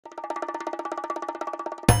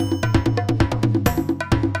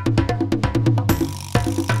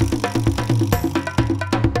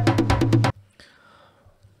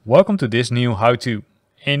Welcome to this new how-to.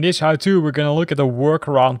 In this how-to we're going to look at a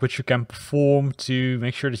workaround which you can perform to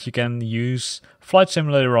make sure that you can use Flight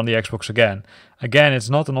Simulator on the Xbox again. Again, it's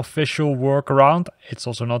not an official workaround, it's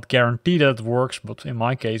also not guaranteed that it works, but in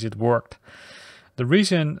my case it worked. The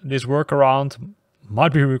reason this workaround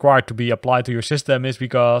might be required to be applied to your system is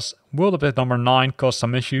because World Update number 9 caused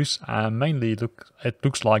some issues, and mainly it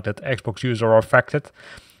looks like that Xbox users are affected,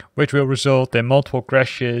 which will result in multiple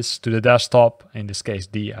crashes to the desktop, in this case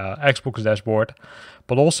the Xbox dashboard,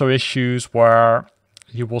 but also issues where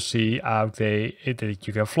you will see that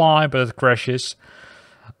you can fly but it crashes.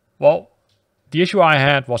 Well, the issue I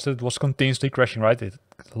had was that it was continuously crashing, right? It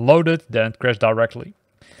loaded, then it crashed directly.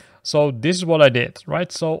 So this is what I did,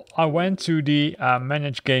 right? So I went to the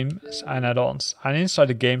manage games and add-ons, and inside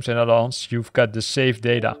the games and add-ons you've got the save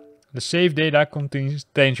data. The save data contains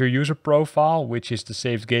your user profile, which is the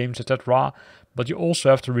saved games, etc. But you also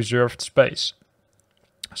have the reserved space.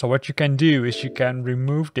 So what you can do is you can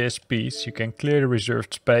remove this piece, you can clear the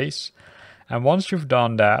reserved space. And once you've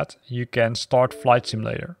done that, you can start Flight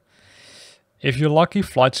Simulator. If you're lucky,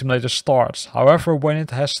 Flight Simulator starts. However, when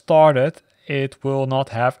it has started, it will not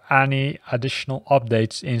have any additional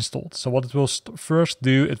updates installed. So what it will first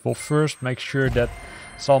do, it will first make sure that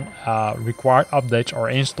some required updates are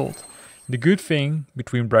installed. The good thing,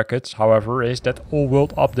 between brackets, however, is that all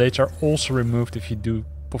world updates are also removed if you do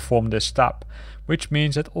perform this step, which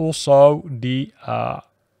means that also the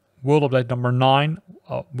world update number 9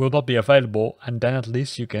 will not be available, and then at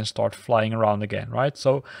least you can start flying around again, right?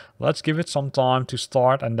 So let's give it some time to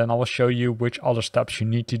start, and then I will show you which other steps you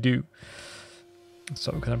need to do.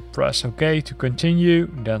 So we're gonna press OK to continue,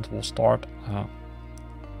 then it will start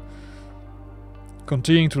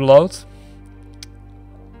continuing to load.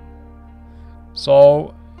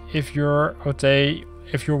 So if you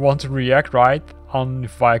want to react right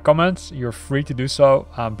via comments, you're free to do so.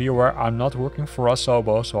 Be aware, I'm not working for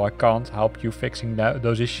Asobo, so I can't help you fixing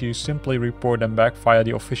those issues. Simply report them back via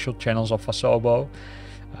the official channels of Asobo.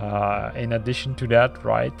 In addition to that,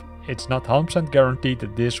 right, it's not 100% guaranteed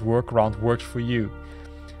that this workaround works for you.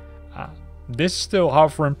 This is still,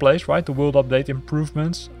 however, in place, right? The world update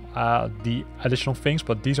improvements, the additional things,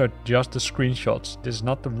 but these are just the screenshots. This is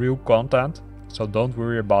not the real content, so don't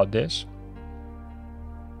worry about this.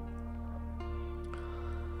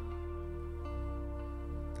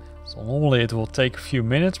 So normally it will take a few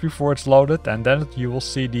minutes before it's loaded, and then you will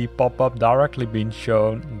see the pop-up directly being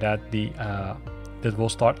shown that that will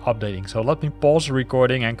start updating. So let me pause the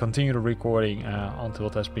recording and continue the recording until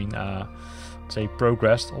it has been say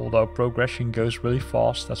progressed, although progression goes really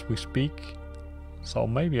fast as we speak. So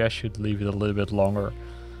maybe I should leave it a little bit longer.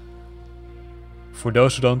 For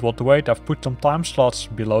those who don't want to wait, I've put some time slots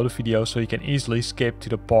below the video so you can easily skip to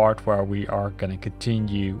the part where we are going to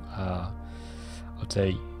continue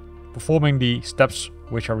performing the steps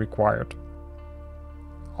which are required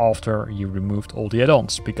after you removed all the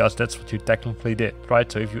add-ons, because that's what you technically did, right?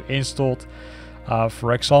 So if you installed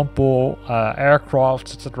for example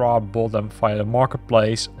aircraft, etc., bought them via the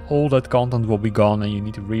marketplace, all that content will be gone and you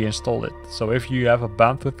need to reinstall it. So if you have a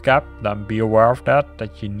bandwidth cap, then be aware of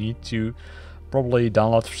that you need to probably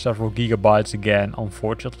download several gigabytes again,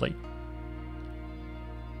 unfortunately.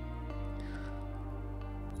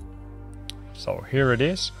 So here it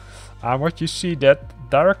is. And what you see, that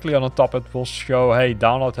directly on the top it will show, hey,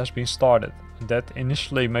 download has been started. That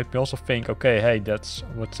initially made me also think, okay, hey, that's,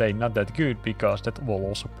 I would say, not that good, because that will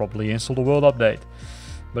also probably install the world update.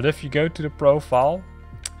 But if you go to the profile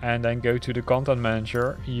and then go to the content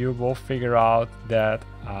manager, you will figure out that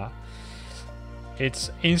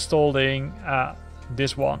it's installing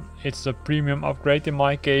this one. It's the premium upgrade in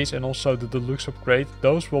my case, and also the deluxe upgrade.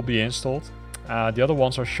 Those will be installed. The other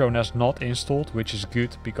ones are shown as not installed, which is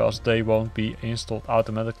good because they won't be installed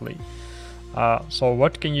automatically. So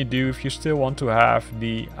what can you do if you still want to have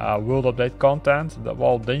the world update content?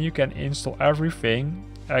 Well, then you can install everything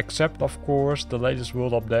except, of course, the latest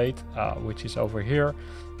world update, which is over here.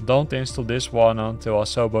 Don't install this one until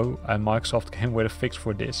Asobo and Microsoft came with a fix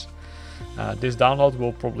for this. This download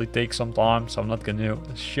will probably take some time, so I'm not going to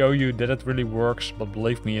show you that it really works, but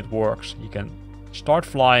believe me, it works. You can start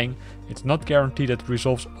flying. It's not guaranteed that it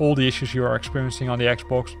resolves all the issues you are experiencing on the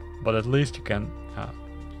Xbox, but at least you can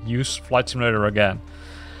use Flight Simulator again.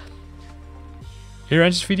 Here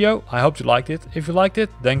ends this video. I hope you liked it. If you liked it,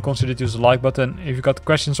 then consider to use the like button. If you got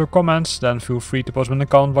questions or comments, then feel free to post them in the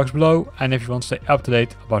comment box below. And if you want to stay up to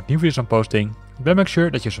date about new videos I'm posting, then make sure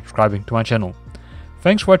that you're subscribing to my channel.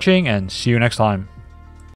 Thanks for watching and see you next time.